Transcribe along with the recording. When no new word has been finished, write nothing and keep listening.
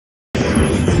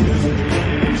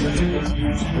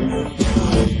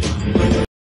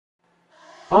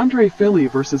Fili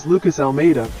vs Lucas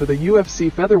Almeida for the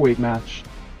UFC Featherweight match.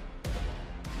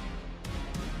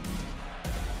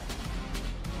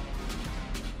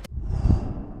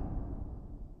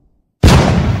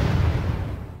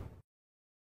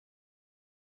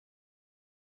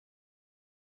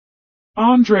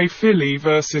 Fili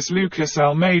vs Lucas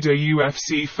Almeida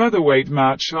UFC Featherweight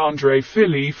match.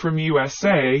 Fili from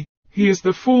USA. He is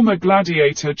the former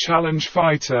Gladiator challenge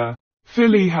fighter.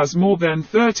 Fili has more than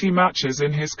 30 matches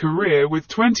in his career with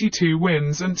 22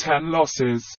 wins and 10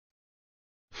 losses.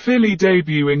 Fili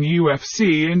debuted in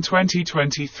UFC in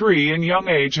 2023 in young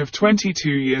age of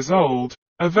 22 years old,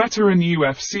 a veteran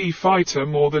UFC fighter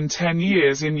more than 10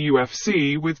 years in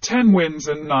UFC with 10 wins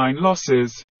and 9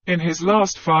 losses. In his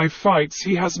last 5 fights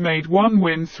he has made 1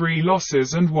 win, 3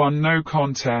 losses and 1 no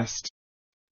contest.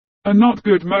 A not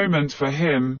good moment for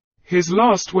him. His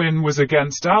last win was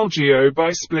against Algeo by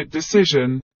split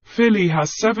decision. Fili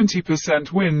has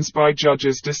 70% wins by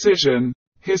judges' decision.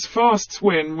 His fastest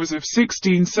win was of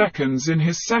 16 seconds in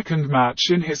his second match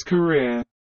in his career.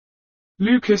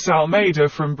 Lucas Almeida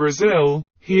from Brazil.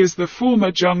 He is the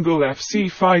former Jungle FC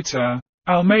fighter.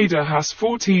 Almeida has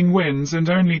 14 wins and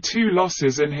only 2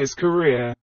 losses in his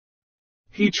career.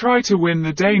 He tried to win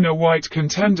the Dana White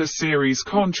Contender Series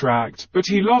contract, but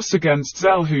he lost against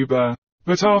Zellhuber.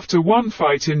 But after 1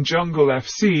 fight in Jungle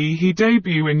FC he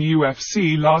debuted in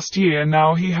UFC last year.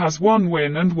 Now he has 1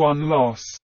 win and 1 loss.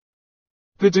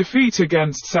 The defeat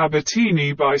against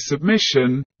Sabatini by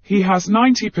submission. He has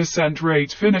 90%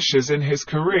 rate finishes in his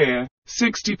career,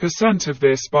 60% of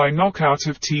this by knockout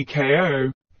of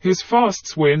TKO. His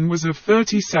fastest win was of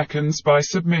 30 seconds by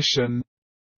submission.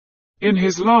 In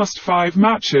his last 5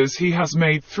 matches he has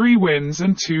made 3 wins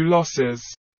and 2 losses.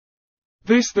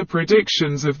 The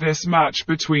predictions of this match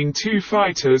between 2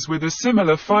 fighters with a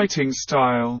similar fighting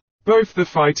style. Both the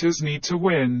fighters need to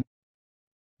win.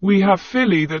 We have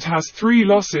Fili that has 3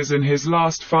 losses in his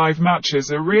last 5 matches,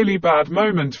 a really bad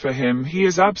moment for him. He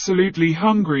is absolutely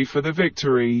hungry for the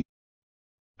victory.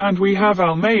 And we have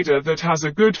Almeida that has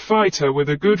a good fighter with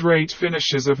a good rate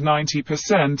finishes of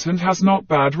 90% and has not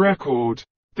bad record.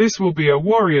 This will be a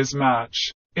Warriors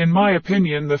match. In my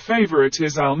opinion the favorite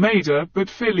is Almeida, but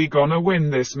Fili gonna win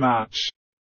this match.